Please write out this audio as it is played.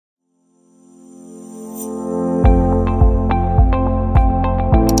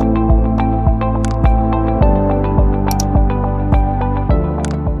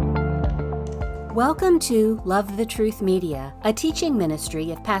Welcome to Love the Truth Media, a teaching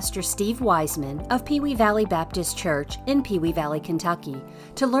ministry of Pastor Steve Wiseman of Pewee Valley Baptist Church in Pewee Valley, Kentucky.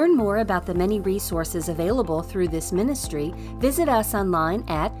 To learn more about the many resources available through this ministry, visit us online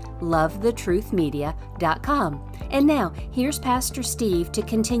at lovethetruthmedia.com. And now, here's Pastor Steve to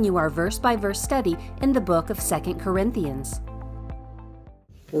continue our verse-by-verse study in the book of 2 Corinthians.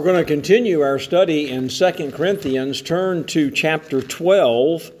 We're going to continue our study in 2 Corinthians. Turn to chapter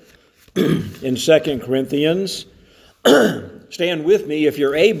 12 in 2 Corinthians. Stand with me if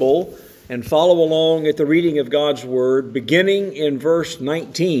you're able and follow along at the reading of God's Word, beginning in verse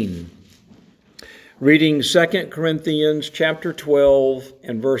 19. Reading 2 Corinthians chapter 12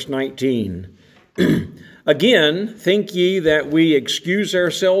 and verse 19. Again, think ye that we excuse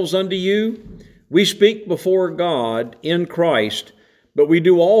ourselves unto you? We speak before God in Christ, but we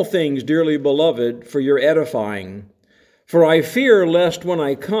do all things, dearly beloved, for your edifying. For I fear lest when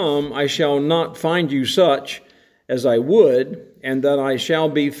I come I shall not find you such as I would, and that I shall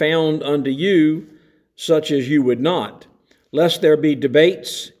be found unto you such as you would not, lest there be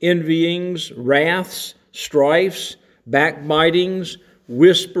debates, envyings, wraths, strifes, backbitings,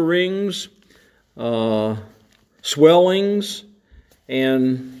 whisperings, swellings,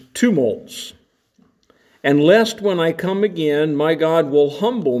 and tumults. And lest when I come again, my God will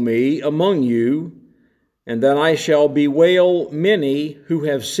humble me among you, and that I shall bewail many who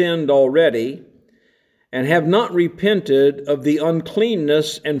have sinned already, and have not repented of the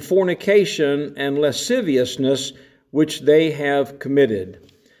uncleanness and fornication and lasciviousness which they have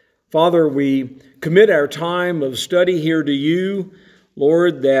committed. Father, we commit our time of study here to you,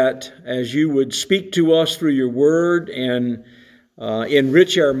 Lord, that as you would speak to us through your word and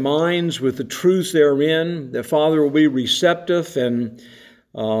enrich our minds with the truths therein, that Father will be receptive and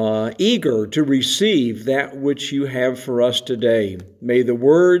eager to receive that which you have for us today. May the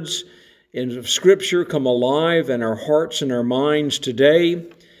words in Scripture come alive in our hearts and our minds today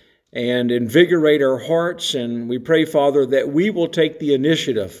and invigorate our hearts. And we pray, Father, that we will take the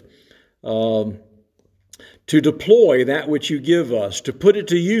initiative to deploy that which you give us, to put it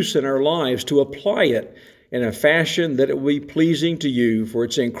to use in our lives, to apply it in a fashion that it will be pleasing to you. For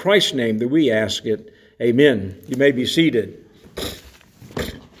it's in Christ's name that we ask it. Amen. You may be seated.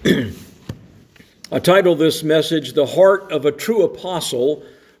 I titled this message, The Heart of a True Apostle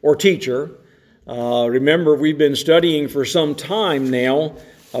or Teacher. Remember, we've been studying for some time now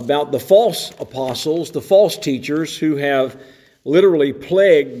about the false apostles, the false teachers who have literally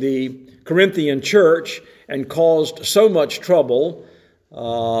plagued the Corinthian church and caused so much trouble,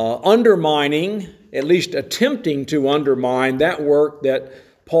 undermining, at least attempting to undermine that work that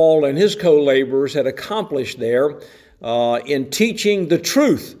Paul and his co-laborers had accomplished there in teaching the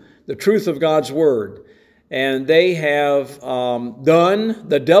truth of God's Word. And they have done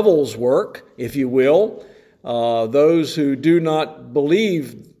the devil's work, if you will. Those who do not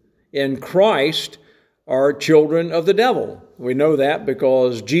believe in Christ are children of the devil. We know that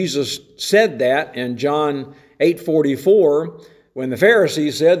because Jesus said that in John 8:44, when the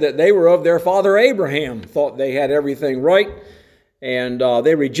Pharisees said that they were of their father Abraham, thought they had everything right, and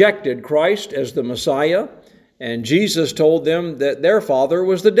they rejected Christ as the Messiah. And Jesus told them that their father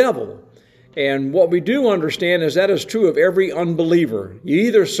was the devil. And what we do understand is that is true of every unbeliever. You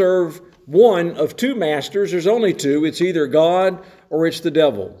either serve one of two masters. There's only two. It's either God or it's the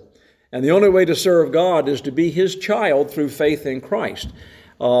devil. And the only way to serve God is to be his child through faith in Christ.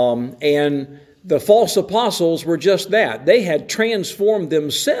 And the false apostles were just that. They had transformed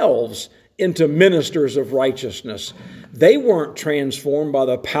themselves into ministers of righteousness. They weren't transformed by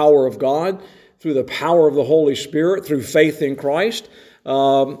the power of God, through the power of the Holy Spirit, through faith in Christ.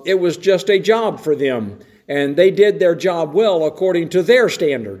 It was just a job for them. And they did their job well according to their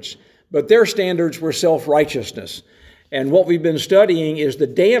standards. But their standards were self-righteousness. And what we've been studying is the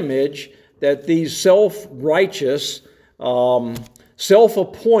damage that these self-righteous,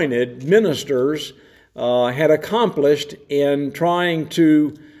 self-appointed ministers had accomplished in trying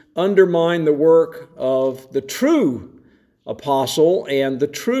to undermine the work of the true apostle and the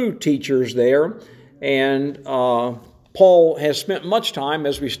true teachers there. And Paul has spent much time,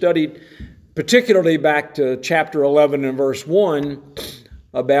 as we studied, particularly back to chapter 11 and verse 1,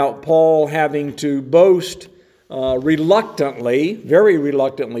 about Paul having to boast reluctantly, very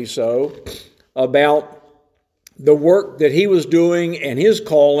reluctantly so, about the work that he was doing and his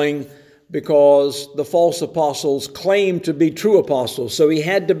calling, because the false apostles claimed to be true apostles. So he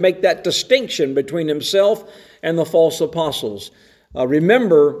had to make that distinction between himself and the false apostles.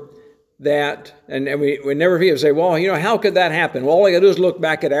 Remember that, and we never forget to say, well, how could that happen? Well, all I got to do is look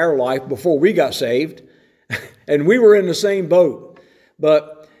back at our life before we got saved, and we were in the same boat.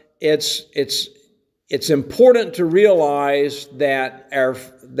 But it's it's important to realize that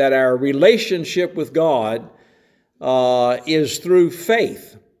our relationship with God is through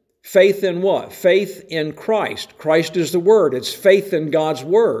faith. Faith in what? Faith in Christ. Christ is the Word. It's faith in God's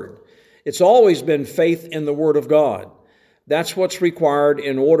Word. It's always been faith in the Word of God. That's what's required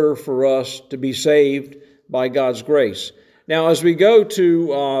in order for us to be saved by God's grace. Now, as we go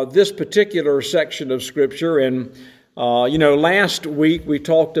to this particular section of Scripture, and last week we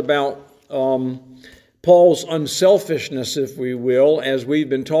talked about Paul's unselfishness, if we will, as we've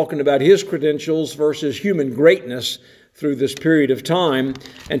been talking about his credentials versus human greatness through this period of time.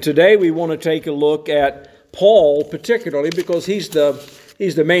 And today we want to take a look at Paul particularly because he's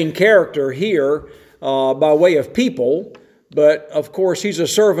the main character here by way of people. But of course he's a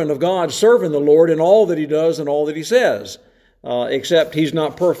servant of God, serving the Lord in all that he does and all that he says. Except he's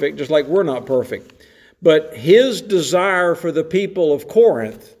not perfect, just like we're not perfect. But his desire for the people of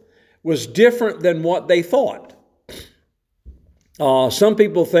Corinth was different than what they thought. Some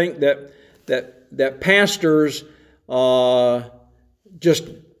people think that pastors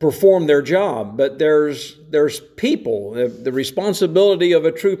just perform their job, but there's people. The responsibility of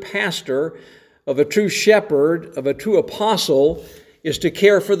a true pastor, of a true shepherd, of a true apostle, is to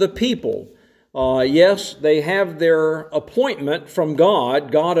care for the people. Yes, they have their appointment from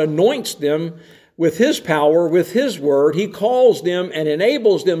God. God anoints them with His power, with His word. He calls them and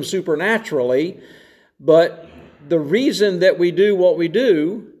enables them supernaturally. But the reason that we do what we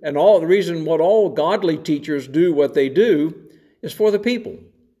do, and the reason what all godly teachers do what they do, is for the people.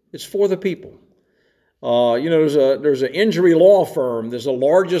 It's for the people. There's an injury law firm. There's the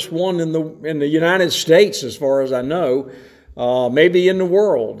largest one in the United States, as far as I know. Maybe in the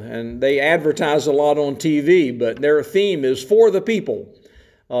world, and they advertise a lot on TV, but their theme is for the people.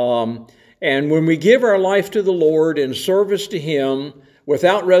 And when we give our life to the Lord in service to Him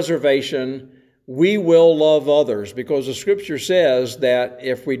without reservation, we will love others, because the Scripture says that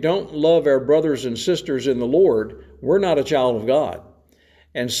if we don't love our brothers and sisters in the Lord, we're not a child of God.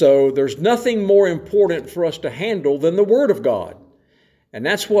 And so there's nothing more important for us to handle than the Word of God. And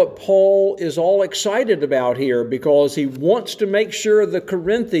that's what Paul is all excited about here, because he wants to make sure the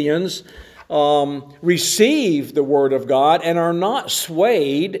Corinthians receive the Word of God and are not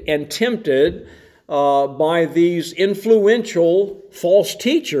swayed and tempted by these influential false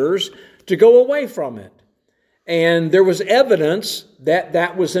teachers to go away from it. And there was evidence that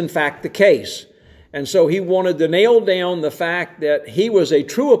that was in fact the case. And so he wanted to nail down the fact that he was a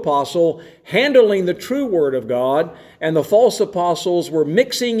true apostle handling the true Word of God, and the false apostles were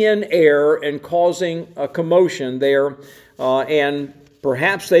mixing in error and causing a commotion there, and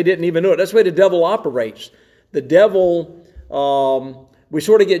perhaps they didn't even know it. That's the way the devil operates. The devil, we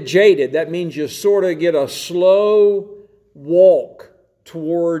sort of get jaded. That means you sort of get a slow walk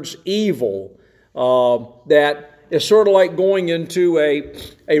towards evil that is sort of like going into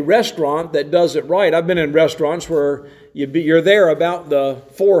a restaurant that does it right. I've been in restaurants where you're there about the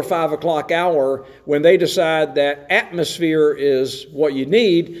 4 or 5 o'clock hour when they decide that atmosphere is what you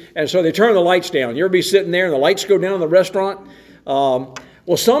need, and so they turn the lights down. You ever be sitting there and the lights go down in the restaurant? Well,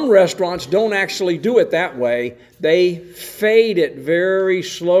 some restaurants don't actually do it that way. They fade it very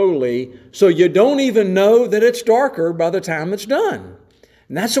slowly, so you don't even know that it's darker by the time it's done.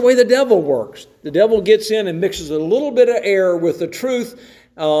 And that's the way the devil works. The devil gets in and mixes a little bit of error with the truth,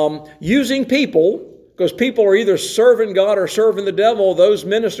 using people, because people are either serving God or serving the devil. Those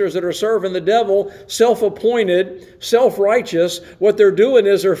ministers that are serving the devil, self-appointed, self-righteous, what they're doing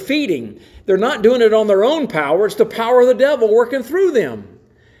is they're feeding. They're not doing it on their own power. It's the power of the devil working through them.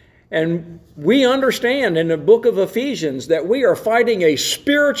 And we understand in the book of Ephesians that we are fighting a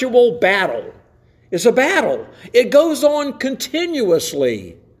spiritual battle. It's a battle. It goes on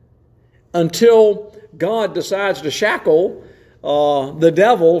continuously until God decides to shackle the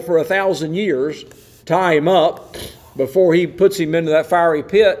devil for 1,000 years, tie him up before He puts him into that fiery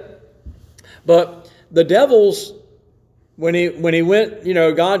pit. But the devil's, when he went,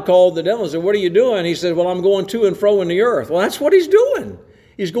 God called the devil and said, "What are you doing?" He said, "Well, I'm going to and fro in the earth." Well, that's what he's doing.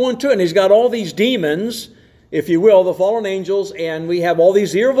 He's going to, and he's got all these demons, if you will, the fallen angels, and we have all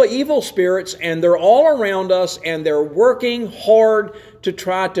these evil spirits, and they're all around us, and they're working hard to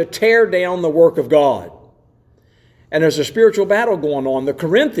try to tear down the work of God. And there's a spiritual battle going on. The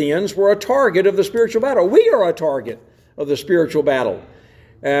Corinthians were a target of the spiritual battle. We are a target of the spiritual battle.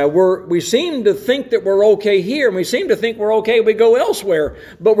 We seem to think that we're okay here, and we seem to think we're okay if we go elsewhere,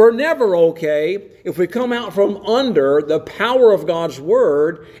 but we're never okay if we come out from under the power of God's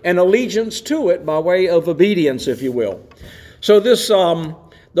Word and allegiance to it by way of obedience, if you will. So this,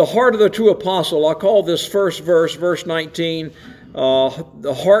 the heart of the true apostle, I call this first verse, verse 19,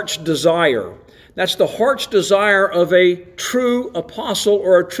 the heart's desire. That's the heart's desire of a true apostle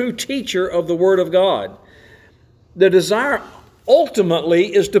or a true teacher of the Word of God. The desire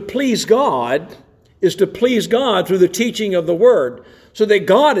ultimately is to please God through the teaching of the Word, so that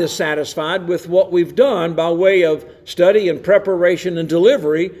God is satisfied with what we've done by way of study and preparation and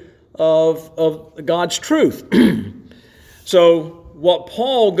delivery of God's truth. So what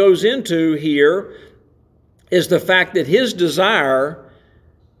Paul goes into here is the fact that his desire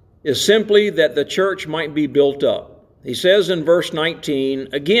is simply that the church might be built up. He says in verse 19,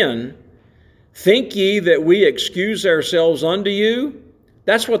 again, think ye that we excuse ourselves unto you?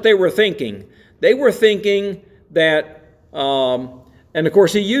 That's what they were thinking. They were thinking that, and of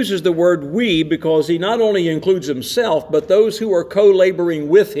course he uses the word we because he not only includes himself, but those who are co-laboring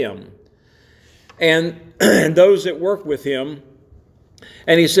with him and those that work with him.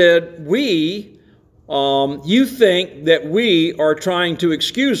 And he said, you think that we are trying to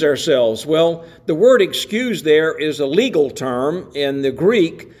excuse ourselves. Well, the word excuse there is a legal term in the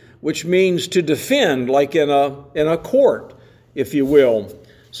Greek, which means to defend, like in a court, if you will.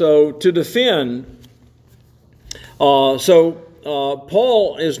 So to defend. Paul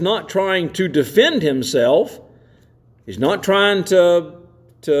is not trying to defend himself. He's not trying to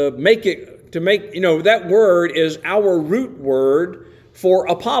make, that word is our root word for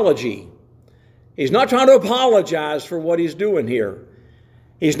apology. He's not trying to apologize for what he's doing here.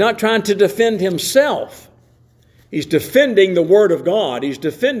 He's not trying to defend himself. He's defending the Word of God. He's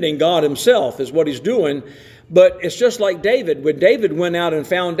defending God himself is what he's doing. But it's just like David. When David went out and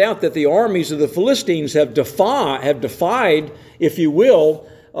found out that the armies of the Philistines have defied, if you will,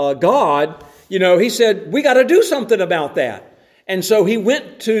 God, he said, we got to do something about that. And so he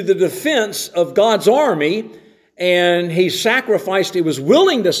went to the defense of God's army, and he was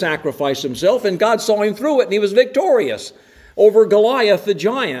willing to sacrifice himself, and God saw him through it, and he was victorious over Goliath the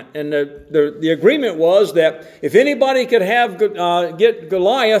giant. And the agreement was that if anybody could get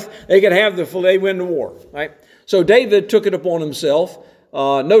Goliath, they win the war. Right? So David took it upon himself,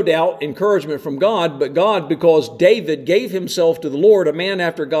 no doubt encouragement from God, but God, because David gave himself to the Lord, a man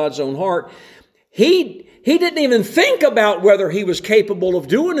after God's own heart, he didn't even think about whether he was capable of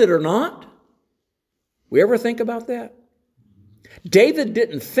doing it or not. We ever think about that? David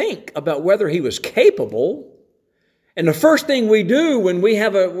didn't think about whether he was capable. And the first thing we do when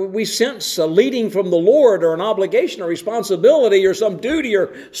we sense a leading from the Lord or an obligation or responsibility or some duty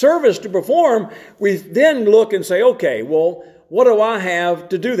or service to perform, we then look and say, okay, well, what do I have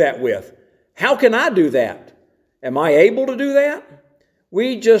to do that with? How can I do that? Am I able to do that?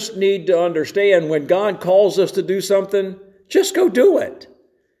 We just need to understand when God calls us to do something, just go do it.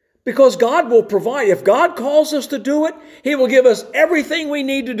 Because God will provide. If God calls us to do it, He will give us everything we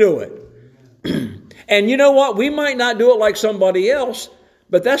need to do it. And you know what? We might not do it like somebody else,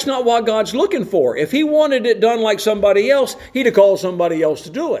 but that's not what God's looking for. If He wanted it done like somebody else, He'd have called somebody else to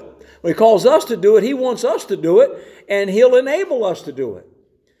do it. When He calls us to do it, He wants us to do it, and He'll enable us to do it.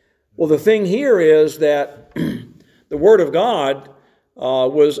 Well, the thing here is that the Word of God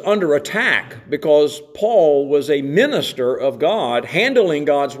was under attack because Paul was a minister of God, handling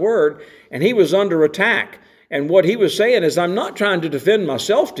God's Word, and he was under attack. And what he was saying is, I'm not trying to defend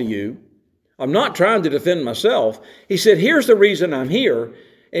myself to you. I'm not trying to defend myself. He said, here's the reason I'm here.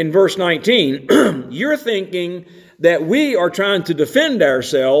 In verse 19, you're thinking that we are trying to defend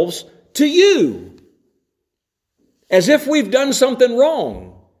ourselves to you, as if we've done something wrong.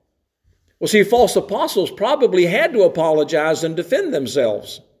 Well, see, false apostles probably had to apologize and defend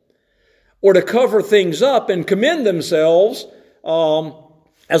themselves, or to cover things up and commend themselves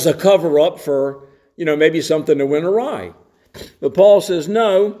as a cover-up for, maybe something that went awry. But Paul says,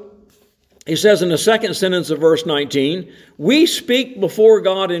 no. He says in the second sentence of verse 19, we speak before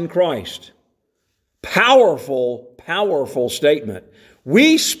God in Christ. Powerful, powerful statement.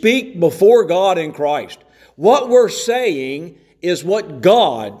 We speak before God in Christ. What we're saying is what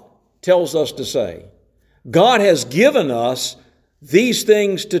God tells us to say. God has given us these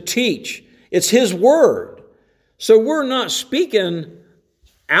things to teach. It's His Word. So we're not speaking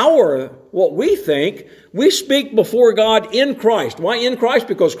what we think. We speak before God in Christ. Why in Christ?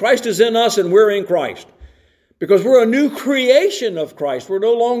 Because Christ is in us and we're in Christ. Because we're a new creation of Christ. We're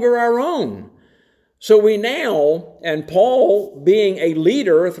no longer our own. So we now, and Paul being a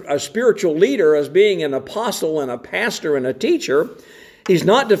leader, a spiritual leader, as being an apostle and a pastor and a teacher, he's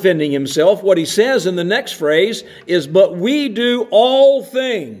not defending himself. What he says in the next phrase is, but we do all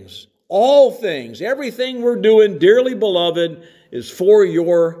things, everything we're doing, dearly beloved, is for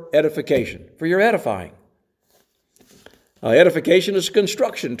your edification, for your edifying. Edification is a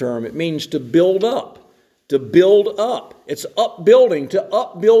construction term. It means to build up, to build up. It's upbuilding, to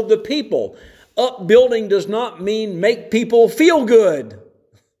upbuild the people. Upbuilding does not mean make people feel good.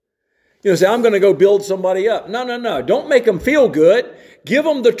 You know, say, I'm going to go build somebody up. No, no, no. Don't make them feel good. Give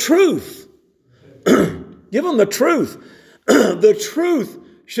them the truth. Give them the truth. The truth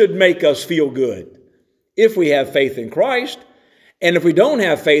should make us feel good if we have faith in Christ. And if we don't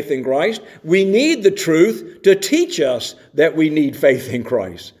have faith in Christ, we need the truth to teach us that we need faith in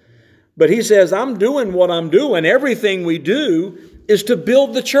Christ. But he says, I'm doing what I'm doing. Everything we do is to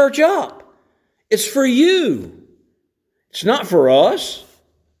build the church up. It's for you. It's not for us.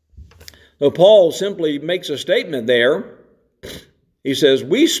 So Paul simply makes a statement there. He says,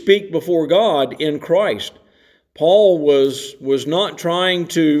 we speak before God in Christ. Paul was not trying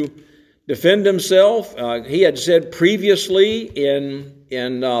to defend himself. He had said previously in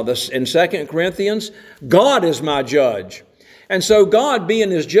 2 Corinthians, God is my judge. And so God being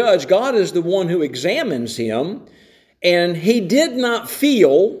his judge, God is the one who examines him. And he did not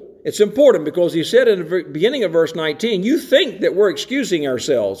feel, it's important because he said in the beginning of verse 19, you think that we're excusing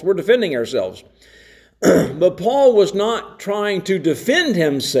ourselves, we're defending ourselves. But Paul was not trying to defend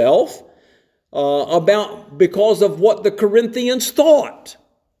himself because of what the Corinthians thought.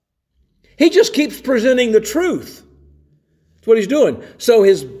 He just keeps presenting the truth. That's what he's doing. So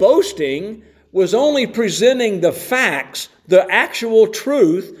his boasting was only presenting the facts, the actual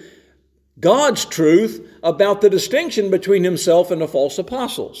truth, God's truth about the distinction between himself and the false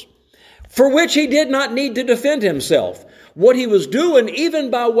apostles, for which he did not need to defend himself. What he was doing,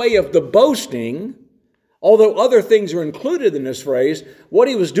 even by way of the boasting, although other things are included in this phrase, what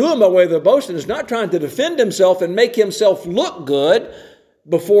he was doing by way of the boasting is not trying to defend himself and make himself look good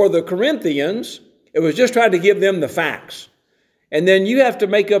before the Corinthians. It was just trying to give them the facts. And then you have to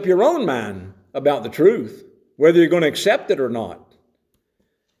make up your own mind about the truth, whether you're going to accept it or not.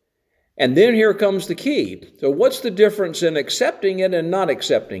 And then here comes the key. So what's the difference in accepting it and not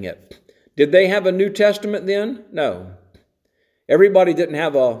accepting it? Did they have a New Testament then? No. Everybody didn't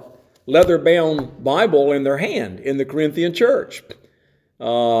have a leather-bound Bible in their hand in the Corinthian church.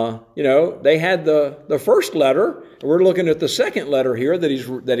 They had the first letter. We're looking at the second letter here that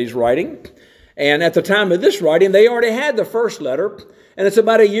he's writing. And at the time of this writing, they already had the first letter. And it's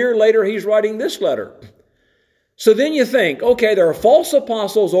about a year later he's writing this letter. So then you think, okay, there are false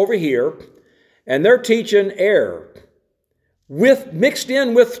apostles over here, and they're teaching error mixed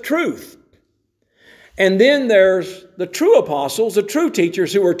in with truth. And then there's the true apostles, the true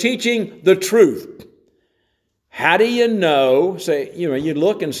teachers who are teaching the truth. How do you know? You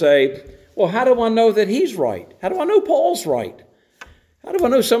look and say, well, how do I know that he's right? How do I know Paul's right? How do I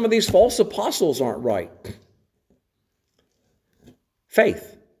know some of these false apostles aren't right?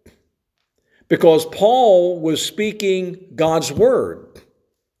 Faith. Because Paul was speaking God's word.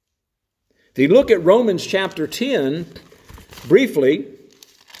 If you look at Romans chapter 10, briefly,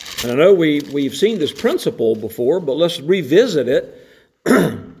 and I know we've seen this principle before, but let's revisit it.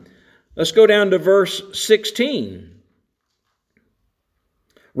 Let's go down to verse 16.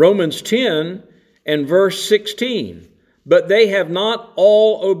 Romans 10 and verse 16. But they have not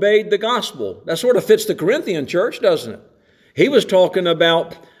all obeyed the gospel. That sort of fits the Corinthian church, doesn't it? He was talking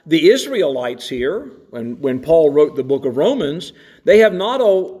about the Israelites here when Paul wrote the book of Romans. They have not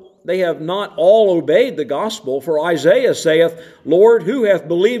all obeyed the gospel, for Isaiah saith, Lord, who hath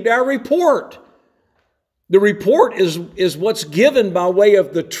believed our report? The report is what's given by way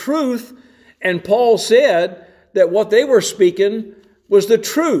of the truth, and Paul said that what they were speaking was the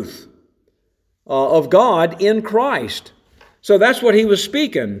truth of God in Christ. So that's what he was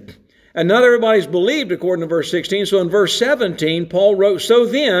speaking. And not everybody's believed according to verse 16. So in verse 17, Paul wrote, so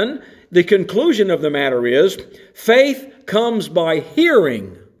then the conclusion of the matter is, faith comes by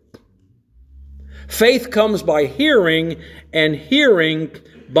hearing. Faith comes by hearing, and hearing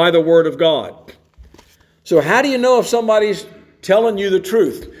by the word of God. So how do you know if somebody's telling you the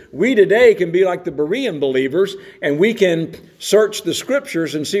truth? We today can be like the Berean believers, and we can search the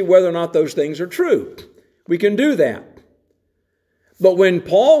scriptures and see whether or not those things are true. We can do that. But when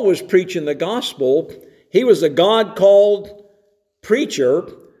Paul was preaching the gospel, he was a God-called preacher.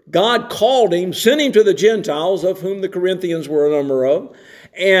 God called him, sent him to the Gentiles, of whom the Corinthians were a number of,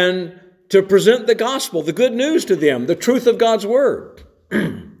 and to present the gospel, the good news to them, the truth of God's word.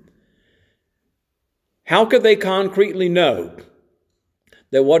 How could they concretely know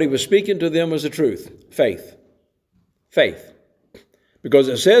that what he was speaking to them was the truth? Faith. Faith. Because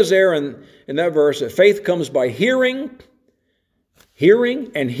it says there in that verse that faith comes by hearing,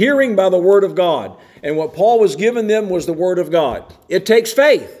 and hearing by the word of God. And what Paul was giving them was the word of God. It takes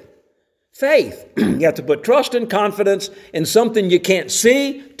faith. Faith. You have to put trust and confidence in something you can't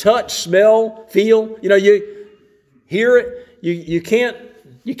see, touch, smell, feel. You hear it. You can't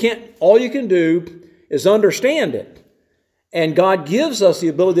You can't, all you can do is understand it. And God gives us the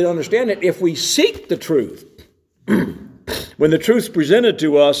ability to understand it if we seek the truth. When the truth's presented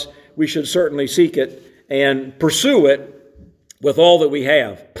to us, we should certainly seek it and pursue it with all that we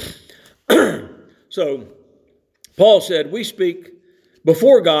have. So, Paul said, we speak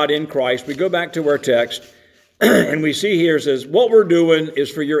before God in Christ. We go back to our text, and we see here, it says, what we're doing is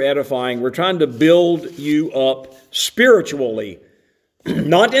for your edifying. We're trying to build you up spiritually,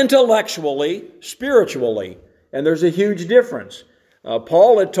 not intellectually, spiritually. And there's a huge difference.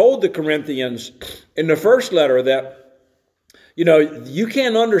 Paul had told the Corinthians in the first letter that, you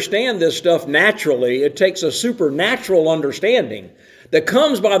can't understand this stuff naturally. It takes a supernatural understanding that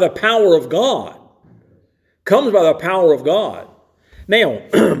comes by the power of God. Comes by the power of God. Now,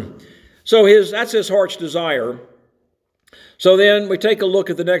 so that's his heart's desire. So then we take a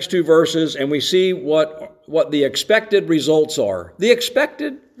look at the next two verses and we see what the expected results are. The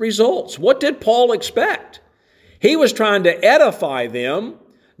expected results. What did Paul expect? He was trying to edify them,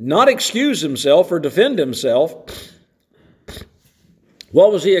 not excuse himself or defend himself.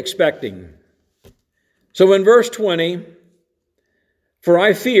 What was he expecting? So in verse 20, for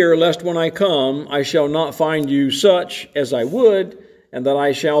I fear lest when I come I shall not find you such as I would, and that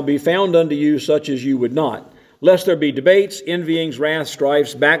I shall be found unto you such as you would not. Lest there be debates, envyings, wrath,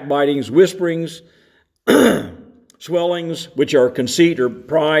 strifes, backbitings, whisperings, swellings, which are conceit or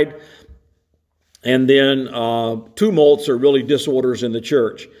pride, and then tumults or really disorders in the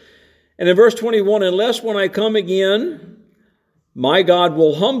church. And in verse 21, unless when I come again, my God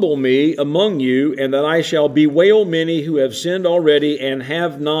will humble me among you, and that I shall bewail many who have sinned already and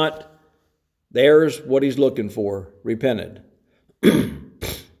have not, there's what he's looking for, repented.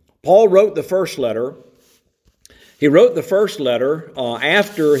 Paul wrote the first letter. He wrote the first letter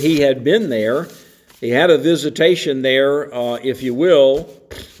after he had been there. He had a visitation there, if you will,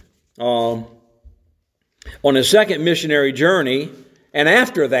 on his second missionary journey. And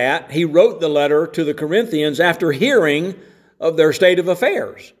after that, he wrote the letter to the Corinthians after hearing of their state of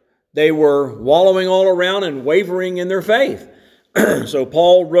affairs. They were wallowing all around and wavering in their faith. So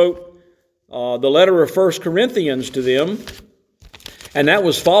Paul wrote the letter of 1 Corinthians to them, and that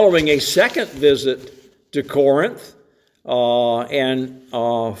was following a second visit to Corinth. And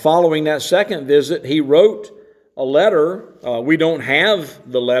following that second visit, he wrote a letter. We don't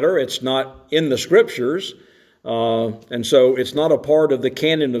have the letter. It's not in the Scriptures. And so it's not a part of the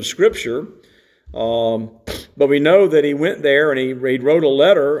canon of Scripture. But we know that he went there and he wrote a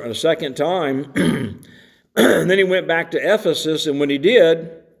letter a second time. And then he went back to Ephesus, and when he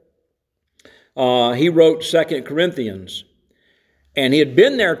did, he wrote 2 Corinthians. And he had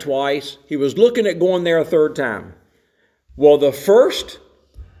been there twice. He was looking at going there a third time. Well, the first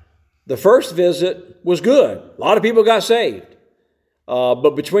visit was good. A lot of people got saved.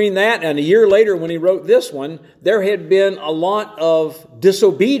 But between that and a year later when he wrote this one, there had been a lot of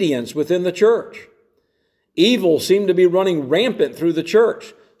disobedience within the church. Evil seemed to be running rampant through the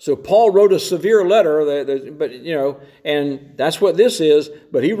church. So Paul wrote a severe letter, and that's what this is.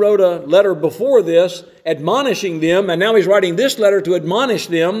 But he wrote a letter before this admonishing them, and now he's writing this letter to admonish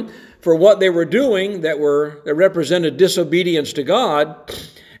them for what they were doing that represented disobedience to God.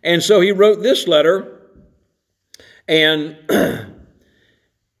 And so he wrote this letter, and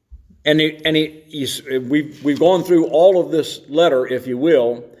we've gone through all of this letter, if you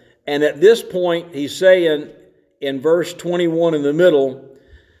will, and at this point he's saying in verse 21 in the middle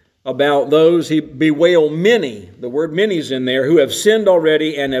about those he bewail many, the word many is in there, who have sinned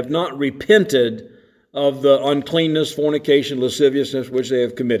already and have not repented of the uncleanness, fornication, lasciviousness which they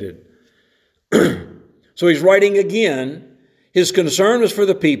have committed. So he's writing again. His concern was for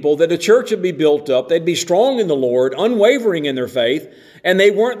the people, that the church would be built up, they'd be strong in the Lord, unwavering in their faith, and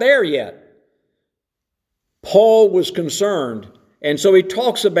they weren't there yet. Paul was concerned. And so he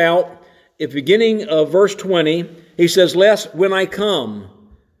talks about, at the beginning of verse 20, he says, lest when I come.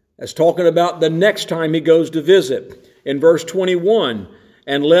 That's talking about the next time he goes to visit. In verse 21,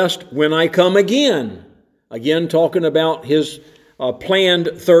 and lest when I come again. Again, talking about his planned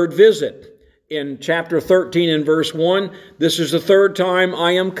third visit. In chapter 13 and verse 1, this is the third time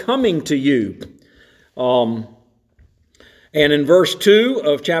I am coming to you. And in verse 2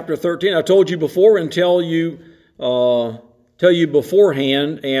 of chapter 13, I told you before and tell you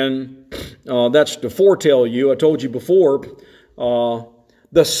beforehand, and that's to foretell you. I told you before,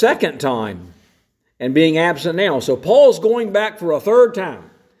 the second time, and being absent now. So Paul's going back for a third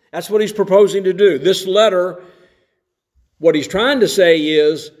time. That's what he's proposing to do. This letter, what he's trying to say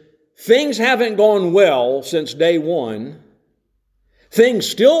is, things haven't gone well since day one. Things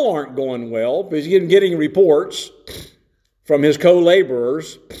still aren't going well because he's getting reports from his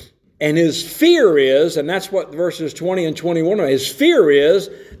co-laborers. And his fear is, and that's what verses 20 and 21 are, his fear is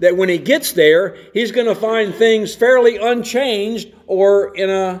that when he gets there, he's going to find things fairly unchanged or in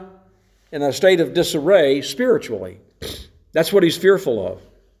a state of disarray spiritually. That's what he's fearful of.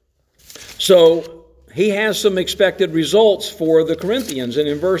 So he has some expected results for the Corinthians. And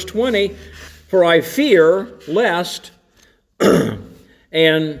in verse 20, for I fear lest, and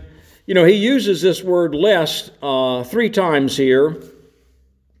he uses this word lest 3 times here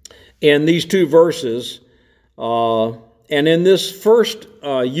in these 2 verses. And in this first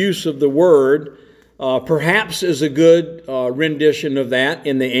use of the word, perhaps is a good rendition of that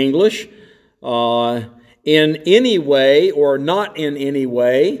in the English. In any way or not in any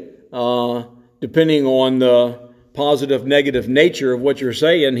way, depending on the positive, negative nature of what you're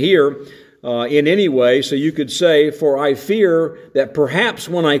saying here, in any way. So you could say, for I fear that perhaps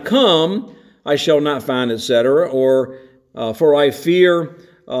when I come, I shall not find, etc. Or for I fear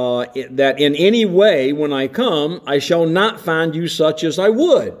that in any way when I come, I shall not find you such as I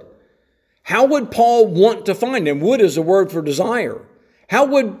would. How would Paul want to find them? Would is a word for desire. How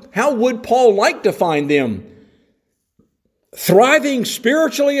would Paul like to find them? Thriving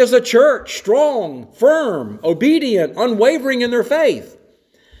spiritually as a church, strong, firm, obedient, unwavering in their faith.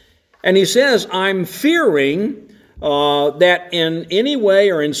 And he says, I'm fearing that in any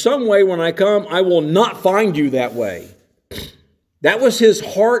way or in some way when I come, I will not find you that way. That was his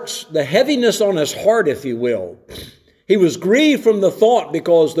heart's, the heaviness on his heart, if you will. He was grieved from the thought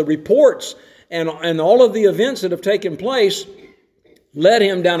because the reports and all of the events that have taken place led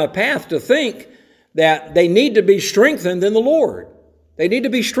him down a path to think that they need to be strengthened in the Lord. They need to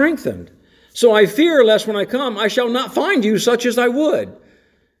be strengthened. So I fear lest when I come, I shall not find you such as I would.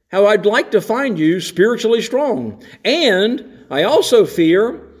 How I'd like to find you spiritually strong. And I also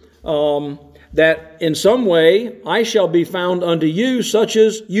fear that in some way I shall be found unto you such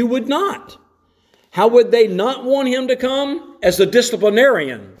as you would not. How would they not want him to come? As a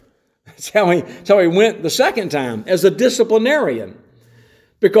disciplinarian. That's how he went the second time, as a disciplinarian.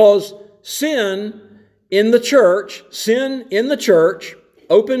 Because sin in the church,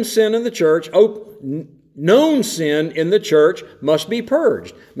 open sin in the church, known sin in the church must be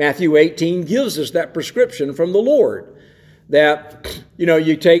purged. Matthew 18 gives us that prescription from the Lord. That,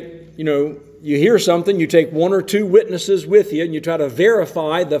 you hear something, you take 1 or 2 witnesses with you, and you try to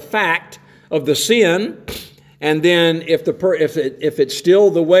verify the fact of the sin. And then if it's still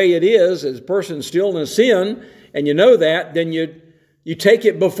the way it is, as a person's still in sin, and you know that, then you take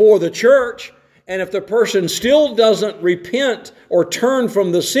it before the church. And if the person still doesn't repent or turn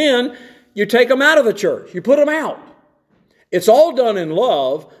from the sin, you take them out of the church. You put them out. It's all done in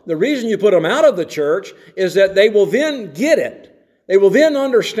love. The reason you put them out of the church is that they will then get it. They will then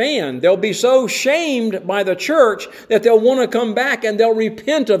understand. They'll be so shamed by the church that they'll want to come back and they'll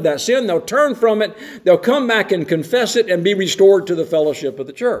repent of that sin. They'll turn from it. They'll come back and confess it and be restored to the fellowship of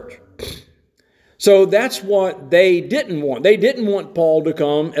the church. So that's what they didn't want. They didn't want Paul to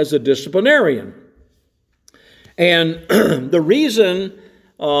come as a disciplinarian. And the reason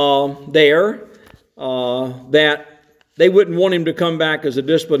that they wouldn't want him to come back as a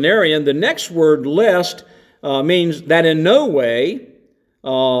disciplinarian, the next word, lest, means that in no way,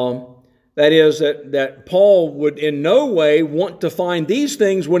 that is, that Paul would in no way want to find these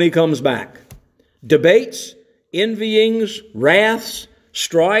things when he comes back. Debates, envyings, wraths,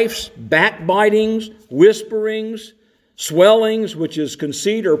 strifes, backbitings, whisperings, swellings, which is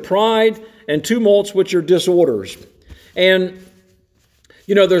conceit or pride, and tumults, which are disorders. And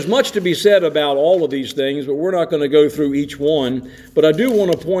there's much to be said about all of these things, but we're not going to go through each one. But I do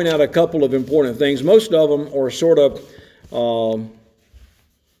want to point out a couple of important things. Most of them are sort of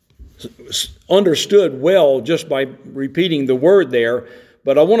understood well just by repeating the word there.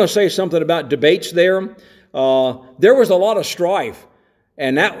 But I want to say something about debates there. There was a lot of strife,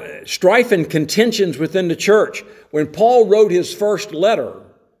 and that strife and contentions within the church. When Paul wrote his first letter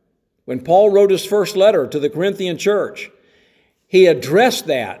to the Corinthian church, he addressed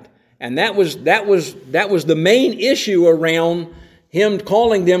that, and that was the main issue around him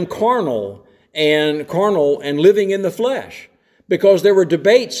calling them carnal and living in the flesh, because there were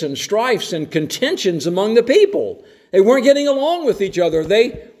debates and strifes and contentions among the people. They weren't getting along with each other.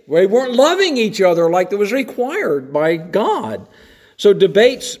 They weren't loving each other like it was required by God. So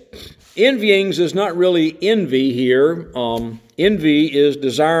debates, envyings is not really envy here. Envy is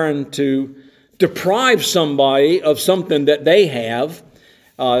desiring to deprive somebody of something that they have,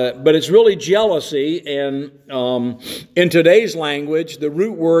 but it's really jealousy. And in today's language, the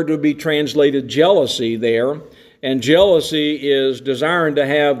root word would be translated jealousy there. And jealousy is desiring to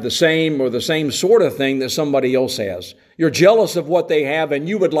have the same or the same sort of thing that somebody else has. You're jealous of what they have and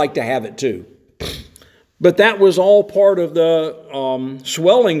you would like to have it too. But that was all part of the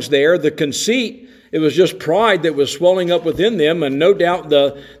swellings there, the conceit. It was just pride that was swelling up within them. And no doubt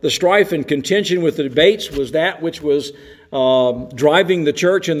the strife and contention with the debates was that which was driving the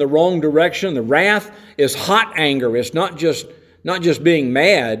church in the wrong direction. The wrath is hot anger. It's not just being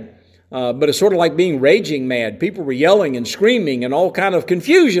mad. But it's sort of like being raging mad. People were yelling and screaming and all kind of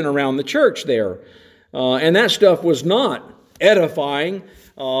confusion around the church there. And that stuff was not edifying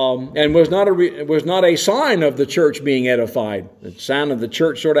and was not a sign of the church being edified. The sign of the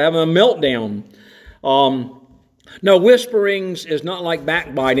church sort of having a meltdown. No, whisperings is not like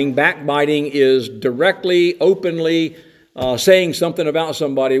backbiting. Backbiting is directly, openly saying something about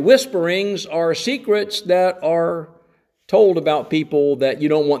somebody. Whisperings are secrets that are told about people that you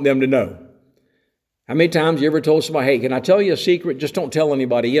don't want them to know. How many times you ever told somebody, hey, can I tell you a secret? Just don't tell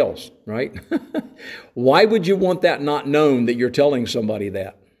anybody else, right? Why would you want that not known that you're telling somebody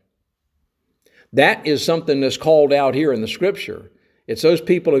that? That is something that's called out here in the Scripture. It's those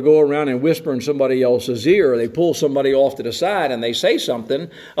people who go around and whisper in somebody else's ear, or they pull somebody off to the side and they say something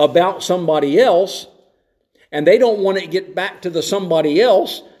about somebody else, and they don't want to get back to the somebody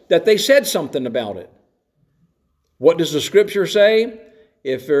else that they said something about it. What does the Scripture say?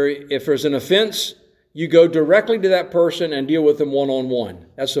 If there's an offense, you go directly to that person and deal with them one-on-one.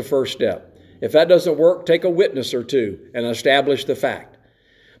 That's the first step. If that doesn't work, take a witness or two and establish the fact.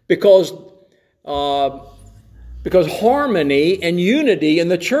 Because harmony and unity in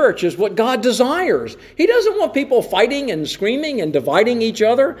the church is what God desires. He doesn't want people fighting and screaming and dividing each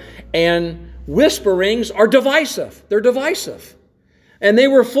other. And whisperings are divisive. They're divisive. And they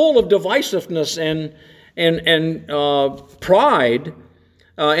were full of divisiveness and pride,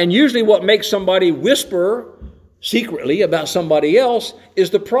 and usually what makes somebody whisper secretly about somebody else is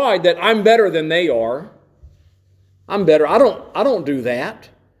the pride that I'm better than they are. I'm better. I don't do that.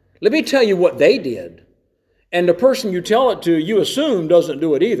 Let me tell you what they did. And the person you tell it to, you assume doesn't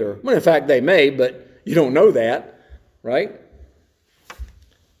do it either. Well, in fact, they may, but you don't know that, right?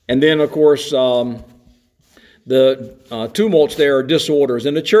 And then, of course, the tumults there are disorders,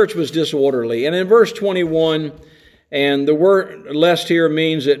 and the church was disorderly. And in verse 21, and the word lest here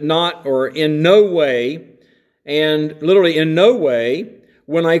means that not or in no way, and literally in no way,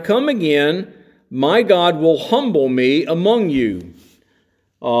 when I come again, my God will humble me among you.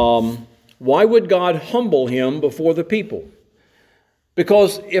 Why would God humble him before the people?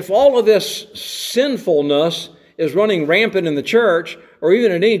 Because if all of this sinfulness is running rampant in the church, or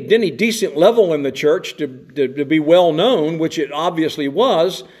even at any decent level in the church to be well known, which it obviously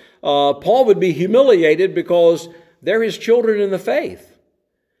was, Paul would be humiliated because they're his children in the faith.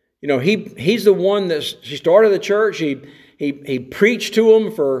 You know, he's the one he started the church. He preached to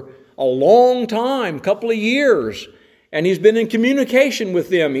them for a long time, couple of years, and he's been in communication with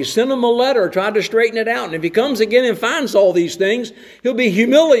them. He sent them a letter, tried to straighten it out. And if he comes again and finds all these things, he'll be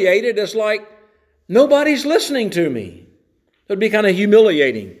humiliated. It's like, nobody's listening to me. It would be kind of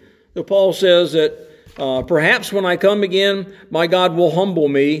humiliating. So Paul says that perhaps when I come again, my God will humble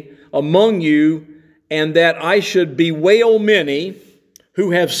me among you, and that I should bewail many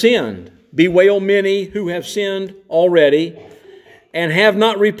who have sinned. Bewail many who have sinned already and have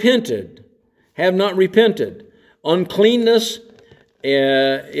not repented. Have not repented. Uncleanness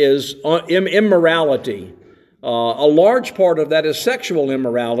is immorality. A large part of that is sexual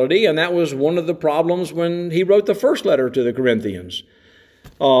immorality, and that was one of the problems when he wrote the first letter to the Corinthians.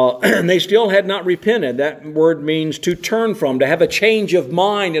 And they still had not repented. That word means to turn from, to have a change of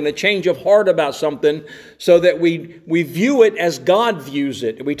mind and a change of heart about something so that we view it as God views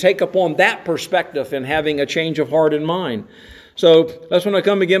it. We take upon that perspective in having a change of heart and mind. So that's when I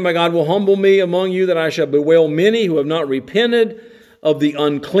come again, my God will humble me among you, that I shall bewail many who have not repented of the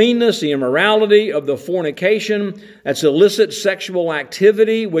uncleanness, the immorality, of the fornication. That's illicit sexual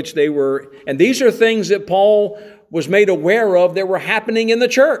activity, which they were, and these are things that Paul was made aware of that were happening in the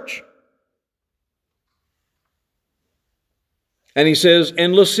church. And he says,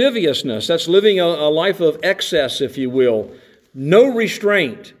 and lasciviousness, that's living a life of excess, if you will. No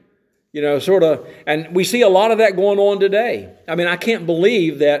restraint. You know, sort of, and we see a lot of that going on today. I mean, I can't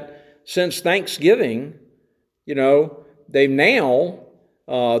believe that since Thanksgiving, you know,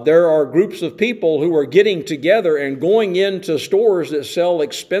 there are groups of people who are getting together and going into stores that sell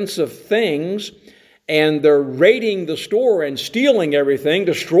expensive things, and they're raiding the store and stealing everything,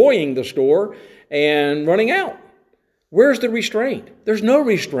 destroying the store, and running out. Where's the restraint? There's no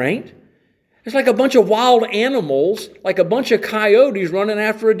restraint. It's like a bunch of wild animals, like a bunch of coyotes running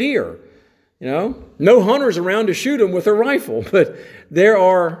after a deer. No hunters around to shoot them with a rifle, but there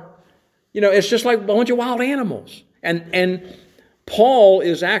are, it's just like a bunch of wild animals. And Paul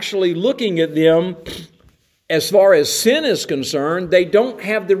is actually looking at them as far as sin is concerned. They don't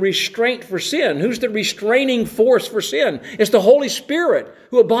have the restraint for sin. Who's the restraining force for sin? It's the Holy Spirit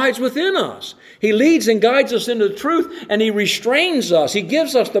who abides within us. He leads and guides us into the truth, and He restrains us. He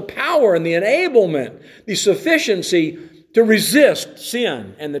gives us the power and the enablement, the sufficiency to resist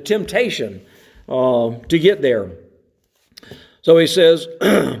sin and the temptation to get there. So he says,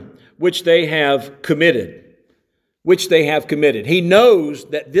 which they have committed. Which they have committed. He knows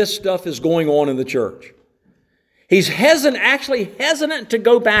that this stuff is going on in the church. He's hesitant to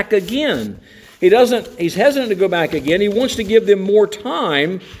go back again. He's hesitant to go back again. He wants to give them more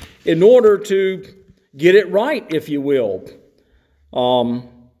time in order to get it right, if you will.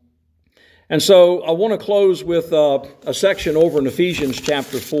 And so I want to close with a section over in Ephesians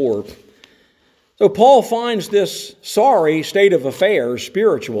chapter 4. So Paul finds this sorry state of affairs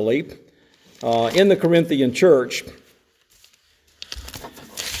spiritually in the Corinthian church.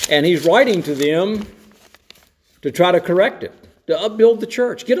 And he's writing to them to try to correct it, to upbuild the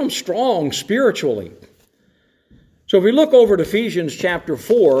church, get them strong spiritually. So if we look over at Ephesians chapter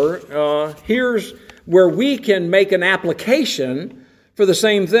 4, here's where we can make an application for the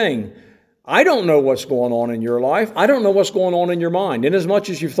same thing. I don't know what's going on in your life. I don't know what's going on in your mind. Inasmuch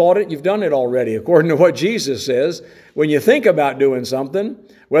as you've thought it, you've done it already. According to what Jesus says, when you think about doing something,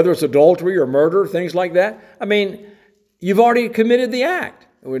 whether it's adultery or murder, things like that, you've already committed the act.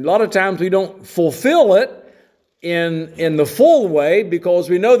 A lot of times we don't fulfill it in the full way because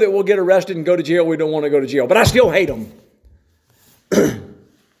we know that we'll get arrested and go to jail. We don't want to go to jail, but I still hate them.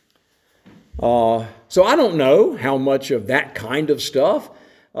 So I don't know how much of that kind of stuff.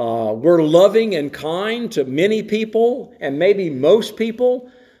 We're loving and kind to many people and maybe most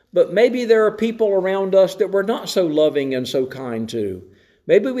people, but maybe there are people around us that we're not so loving and so kind to.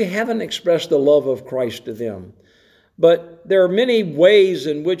 Maybe we haven't expressed the love of Christ to them. But there are many ways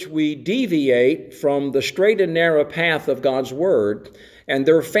in which we deviate from the straight and narrow path of God's Word. And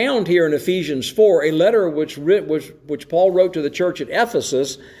they're found here in Ephesians 4, a letter which Paul wrote to the church at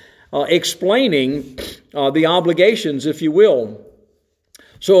Ephesus, explaining the obligations, if you will.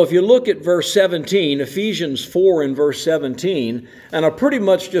 So if you look at verse 17, Ephesians 4 and verse 17, and I pretty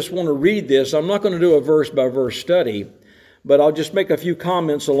much just want to read this. I'm not going to do a verse-by-verse study, but I'll just make a few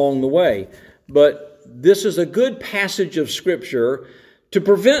comments along the way. But this is a good passage of Scripture to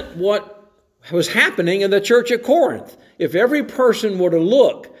prevent what was happening in the church at Corinth. If every person were to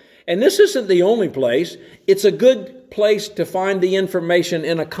look, and this isn't the only place, it's a good place to find the information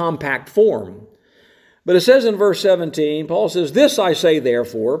in a compact form. But it says in verse 17, Paul says, "This I say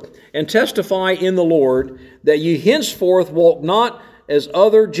therefore, and testify in the Lord, that ye henceforth walk not as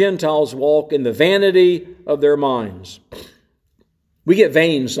other Gentiles walk in the vanity of their minds." We get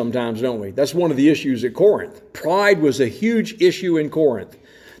vain sometimes, don't we? That's one of the issues at Corinth. Pride was a huge issue in Corinth.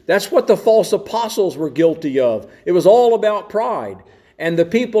 That's what the false apostles were guilty of. It was all about pride. And the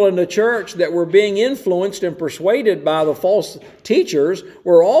people in the church that were being influenced and persuaded by the false teachers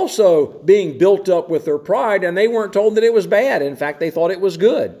were also being built up with their pride, and they weren't told that it was bad. In fact, they thought it was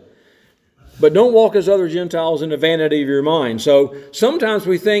good. But don't walk as other Gentiles in the vanity of your mind. So sometimes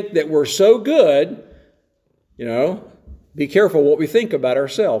we think that we're so good, be careful what we think about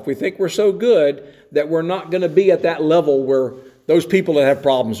ourselves. We think we're so good that we're not going to be at that level where those people that have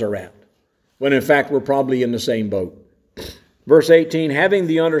problems are at, when in fact we're probably in the same boat. Verse 18, having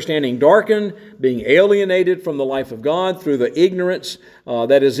the understanding darkened, being alienated from the life of God through the ignorance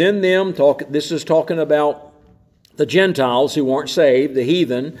that is in them. This is talking about the Gentiles who aren't saved, the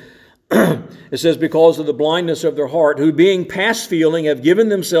heathen. It says, because of the blindness of their heart, who being past feeling have given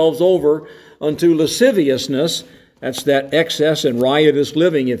themselves over unto lasciviousness. That's that excess and riotous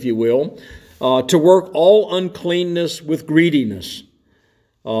living, if you will, to work all uncleanness with greediness.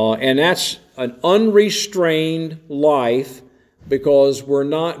 And that's an unrestrained life, because we're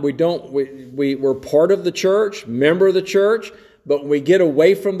part of the church, member of the church, but when we get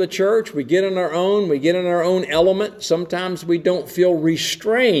away from the church, we get in our own element. Sometimes we don't feel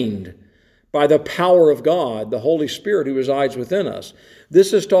restrained by the power of God, the Holy Spirit who resides within us.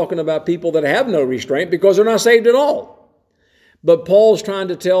 This is talking about people that have no restraint because they're not saved at all. But Paul's trying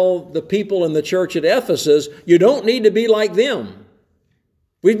to tell the people in the church at Ephesus, you don't need to be like them.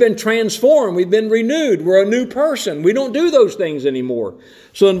 We've been transformed. We've been renewed. We're a new person. We don't do those things anymore.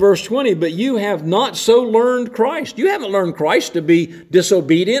 So in verse 20, but you have not so learned Christ. You haven't learned Christ to be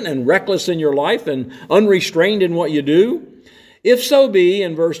disobedient and reckless in your life and unrestrained in what you do. If so be,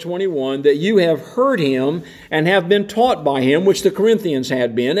 in verse 21, that you have heard him and have been taught by him, which the Corinthians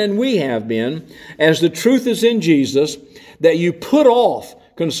had been, and we have been, as the truth is in Jesus, that you put off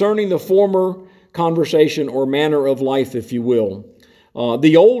concerning the former conversation or manner of life, if you will.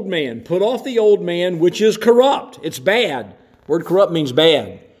 The old man, put off the old man, which is corrupt. It's bad. Word corrupt means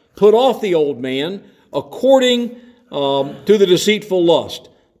bad. Put off the old man according to the deceitful lust.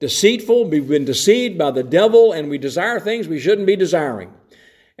 Deceitful, we've been deceived by the devil, and we desire things we shouldn't be desiring.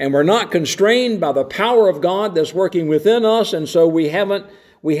 And we're not constrained by the power of God that's working within us, and so we haven't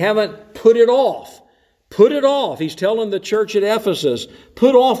put it off. Put it off. He's telling the church at Ephesus,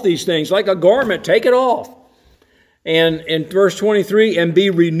 put off these things like a garment, take it off. And in verse 23, and be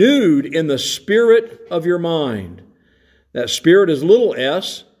renewed in the spirit of your mind. That spirit is little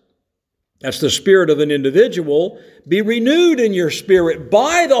s. That's the spirit of an individual. Be renewed in your spirit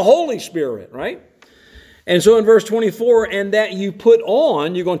by the Holy Spirit, right? And so in verse 24, and that you put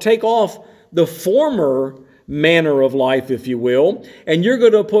on, you're going to take off the former manner of life, if you will, and you're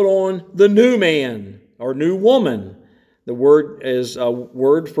going to put on the new man or new woman. The word is a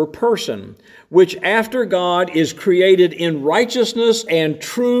word for person, which after God is created in righteousness and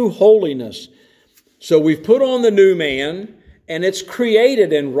true holiness. So we've put on the new man, and it's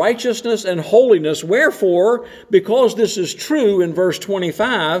created in righteousness and holiness. Wherefore, because this is true in verse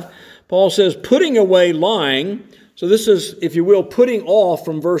 25, Paul says, putting away lying. So this is, if you will, putting off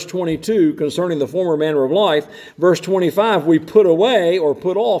from verse 22 concerning the former manner of life. Verse 25, we put away or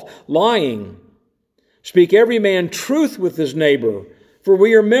put off lying. Speak every man truth with his neighbor, for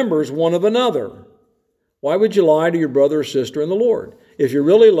we are members one of another. Why would you lie to your brother or sister in the Lord? If you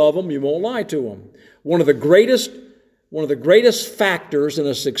really love them, you won't lie to them. One of the greatest factors in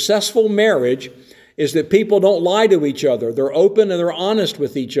a successful marriage is that people don't lie to each other. They're open and they're honest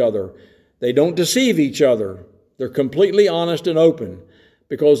with each other. They don't deceive each other. They're completely honest and open.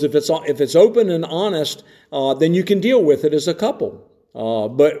 Because if it's open and honest, then you can deal with it as a couple.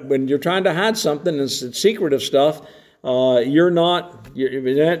 But when you're trying to hide something and it's secretive stuff, you're talking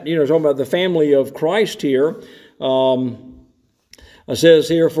about the family of Christ here. It says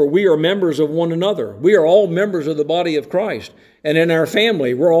here, for we are members of one another. We are all members of the body of Christ. And in our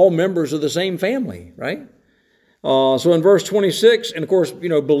family, we're all members of the same family, right? So in verse 26, and of course,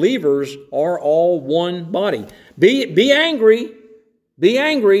 believers are all one body. Be angry,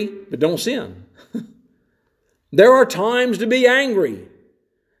 but don't sin. There are times to be angry.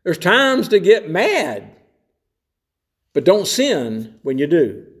 There's times to get mad, but don't sin when you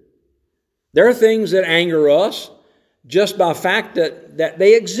do. There are things that anger us just by fact that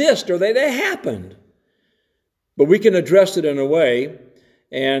they exist or they happened. But we can address it in a way.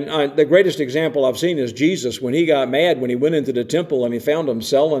 And the greatest example I've seen is Jesus when he got mad when he went into the temple and he found them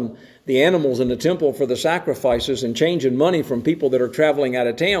selling the animals in the temple for the sacrifices and changing money from people that are traveling out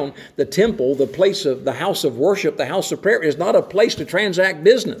of town. The temple, the house of worship, the house of prayer is not a place to transact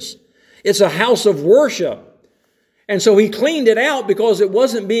business. It's a house of worship. And so he cleaned it out because it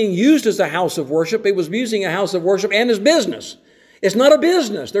wasn't being used as a house of worship. It was using a house of worship and as business. It's not a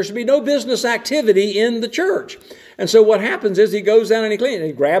business. There should be no business activity in the church. And so what happens is he goes down and he cleans it.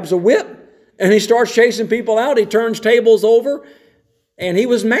 He grabs a whip and he starts chasing people out. He turns tables over and he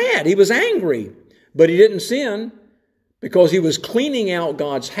was mad. He was angry. But he didn't sin because he was cleaning out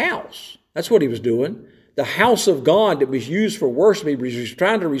God's house. That's what he was doing. The house of God that was used for worship. He was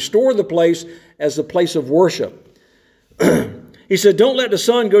trying to restore the place as the place of worship. He said, don't let the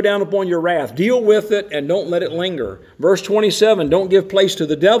sun go down upon your wrath. Deal with it and don't let it linger. Verse 27, don't give place to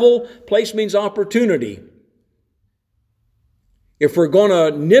the devil. Place means opportunity. If we're going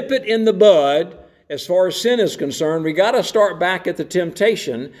to nip it in the bud, as far as sin is concerned, we got to start back at the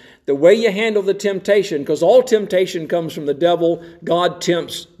temptation. The way you handle the temptation, because all temptation comes from the devil. God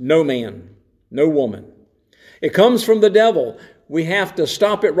tempts no man, no woman. It comes from the devil. We have to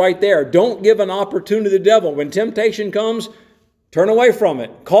stop it right there. Don't give an opportunity to the devil. When temptation comes, turn away from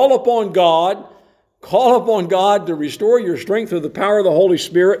it. Call upon God. Call upon God to restore your strength through the power of the Holy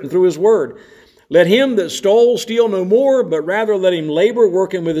Spirit and through His Word. Let him that stole steal no more, but rather let him labor,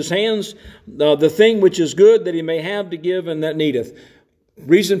 working with his hands, the thing which is good that he may have to give and that needeth.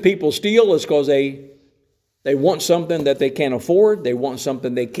 Reason people steal is because they want something that they can't afford. They want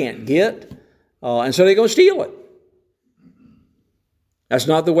something they can't get. And so they go steal it. That's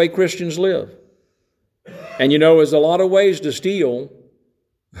not the way Christians live. And there's a lot of ways to steal.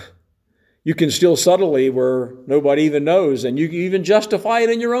 You can steal subtly where nobody even knows, and you can even justify it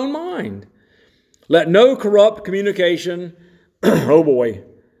in your own mind. Let no corrupt communication, oh boy,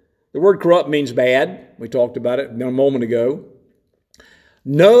 the word corrupt means bad. We talked about it a moment ago.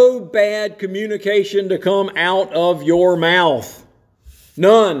 No bad communication to come out of your mouth.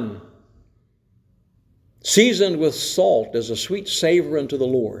 None. Seasoned with salt as a sweet savor unto the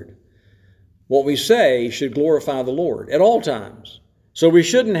Lord. What we say should glorify the Lord at all times. So we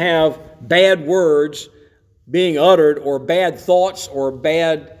shouldn't have bad words being uttered or bad thoughts or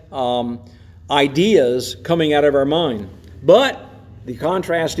bad ideas coming out of our mind. But the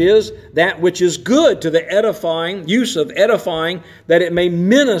contrast is that which is good to the edifying, use of edifying, that it may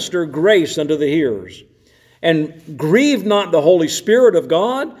minister grace unto the hearers. And grieve not the Holy Spirit of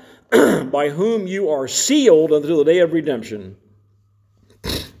God, by whom you are sealed until the day of redemption.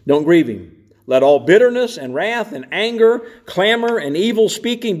 Don't grieve Him. Let all bitterness and wrath and anger, clamor and evil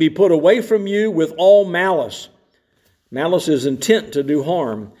speaking be put away from you with all malice. Malice is intent to do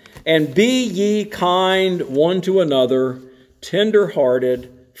harm. And be ye kind one to another,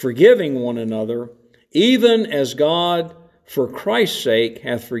 tender-hearted, forgiving one another, even as God, for Christ's sake,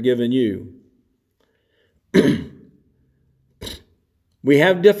 hath forgiven you. We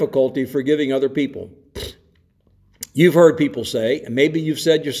have difficulty forgiving other people. You've heard people say, and maybe you've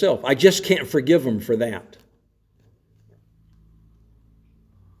said yourself, I just can't forgive them for that.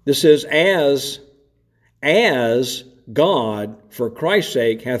 This is as God, for Christ's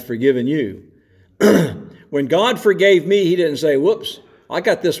sake, hath forgiven you. When God forgave me, He didn't say, whoops, I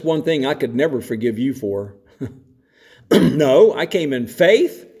got this one thing I could never forgive you for. No, I came in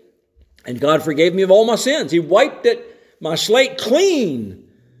faith, and God forgave me of all my sins. He wiped my slate clean,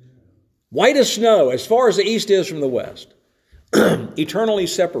 white as snow, as far as the east is from the west, eternally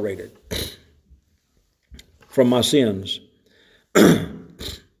separated from my sins.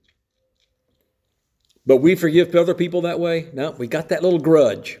 But we forgive other people that way? No, we got that little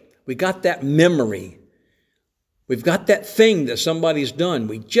grudge. We got that memory. We've got that thing that somebody's done.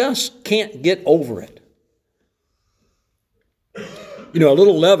 We just can't get over it. You know, a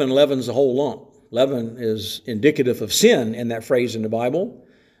little leaven leavens the whole lump. Leaven is indicative of sin in that phrase in the Bible.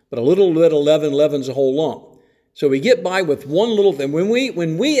 But a little leaven leavens a whole lump. So we get by with one little thing.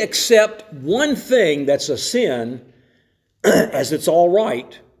 When we accept one thing that's a sin, as it's all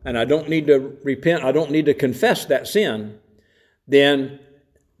right, and I don't need to repent, I don't need to confess that sin, then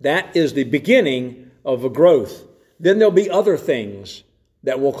that is the beginning of a growth. Then there'll be other things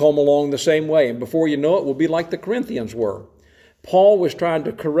that will come along the same way. And before you know it, we'll be like the Corinthians were. Paul was trying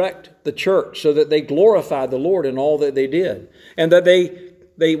to correct the church so that they glorified the Lord in all that they did. And that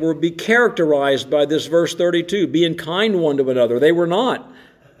they were be characterized by this verse 32, being kind one to another. They were not.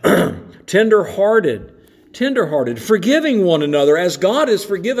 Tender-hearted, forgiving one another as God has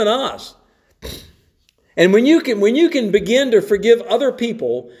forgiven us. And when you can begin to forgive other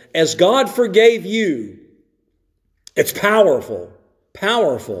people as God forgave you, it's powerful,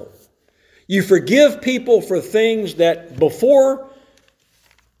 powerful. You forgive people for things that before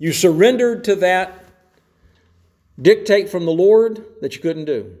you surrendered to that dictate from the Lord that you couldn't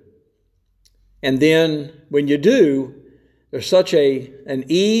do. And then when you do, there's such an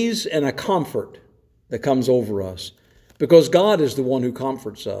ease and a comfort that comes over us. Because God is the one who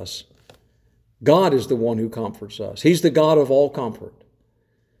comforts us. God is the one who comforts us. He's the God of all comfort.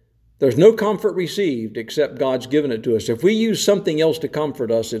 There's no comfort received except God's given it to us. If we use something else to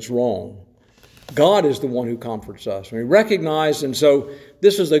comfort us, it's wrong. God is the one who comforts us. We recognize, and so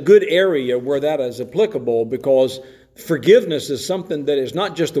this is a good area where that is applicable, because forgiveness is something that is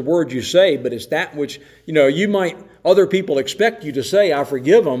not just the word you say, but it's that which, other people expect you to say, I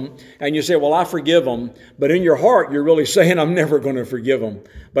forgive them. And you say, well, I forgive them. But in your heart, you're really saying, I'm never going to forgive them.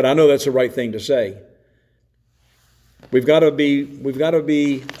 But I know that's the right thing to say. We've got to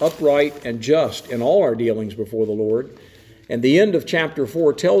be upright and just in all our dealings before the Lord. And the end of chapter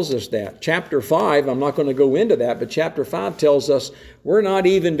 4 tells us that. Chapter 5, I'm not going to go into that, but chapter 5 tells us we're not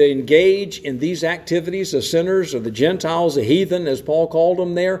even to engage in these activities, the sinners or the Gentiles, the heathen, as Paul called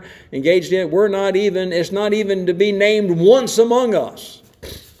them there, engaged in. It's not even to be named once among us.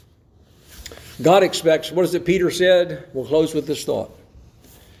 God expects, what is it Peter said? We'll close with this thought.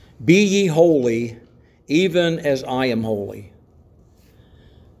 Be ye holy, even as I am holy.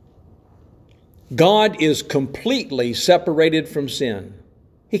 God is completely separated from sin.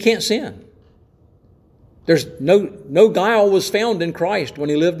 He can't sin. There's no guile was found in Christ when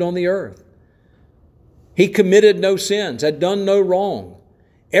He lived on the earth. He committed no sins, had done no wrong.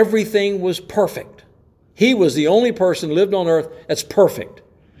 Everything was perfect. He was the only person lived on earth that's perfect.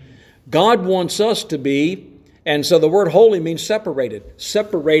 God wants us to be, and so the word holy means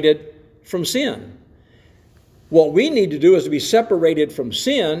separated from sin. What we need to do is to be separated from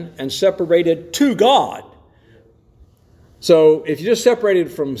sin and separated to God. So if you're just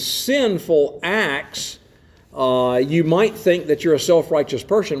separated from sinful acts, you might think that you're a self-righteous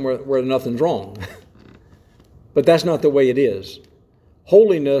person where nothing's wrong. But that's not the way it is.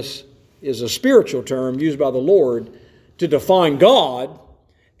 Holiness is a spiritual term used by the Lord to define God,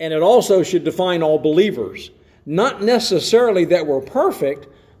 and it also should define all believers. Not necessarily that we're perfect,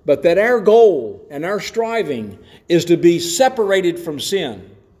 but that our goal and our striving is to be separated from sin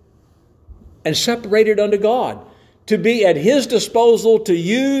and separated unto God, to be at His disposal to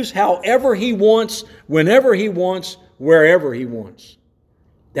use however He wants, whenever He wants, wherever He wants.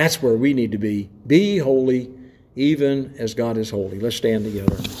 That's where we need to be. Be holy, even as God is holy. Let's stand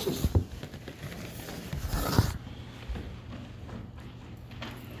together.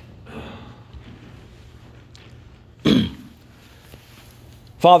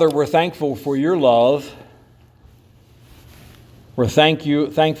 Father, we're thankful for your love. We're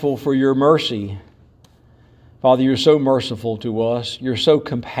thankful for your mercy. Father, you're so merciful to us. You're so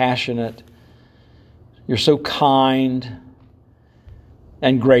compassionate. You're so kind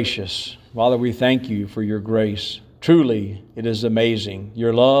and gracious. Father, we thank you for your grace. Truly, it is amazing.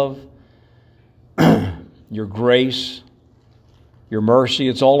 Your love, your grace, your mercy,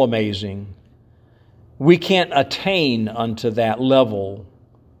 it's all amazing. We can't attain unto that level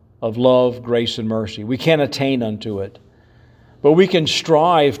of love, grace, and mercy. We can't attain unto it. But we can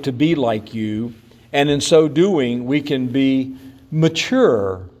strive to be like you, and in so doing, we can be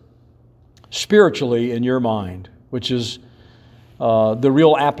mature spiritually in your mind, which is the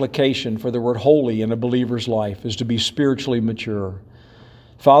real application for the word holy in a believer's life, is to be spiritually mature.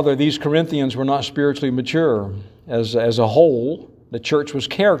 Father, these Corinthians were not spiritually mature. As a whole, the church was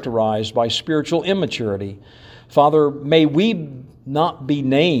characterized by spiritual immaturity. Father, may we not be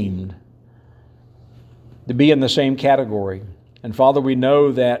named to be in the same category. And Father, we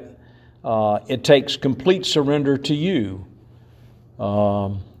know that it takes complete surrender to you,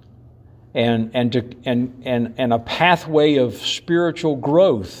 and a pathway of spiritual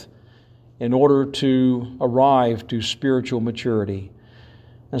growth in order to arrive to spiritual maturity.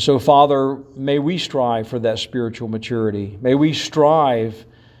 And so, Father, may we strive for that spiritual maturity. May we strive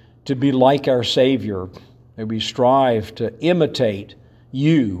to be like our Savior. May we strive to imitate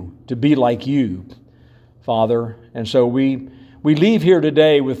you, to be like you, Father. And so we leave here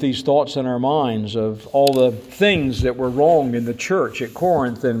today with these thoughts in our minds of all the things that were wrong in the church at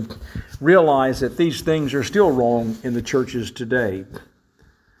Corinth, and realize that these things are still wrong in the churches today.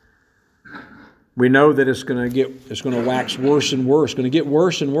 We know that it's going to wax worse and worse, going to get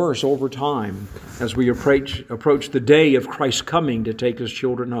worse and worse over time as we approach the day of Christ's coming to take His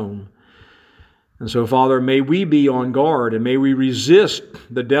children home. And so, Father, may we be on guard, and may we resist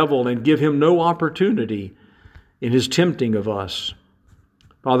the devil and give him no opportunity in his tempting of us.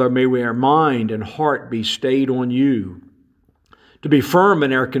 Father, may our mind and heart be stayed on you, to be firm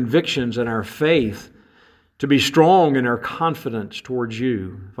in our convictions and our faith, to be strong in our confidence towards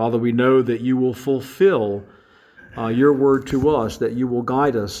you. Father, we know that you will fulfill your word to us, that you will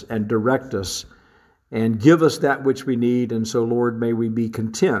guide us and direct us and give us that which we need. And so, Lord, may we be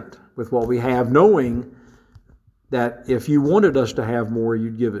content with what we have, knowing that if you wanted us to have more,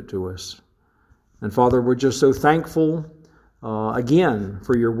 you'd give it to us. And Father, we're just so thankful again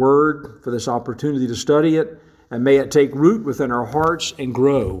for your word, for this opportunity to study it, and may it take root within our hearts and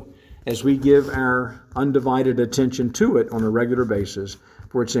grow as we give our undivided attention to it on a regular basis.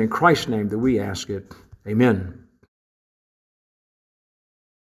 For it's in Christ's name that we ask it. Amen.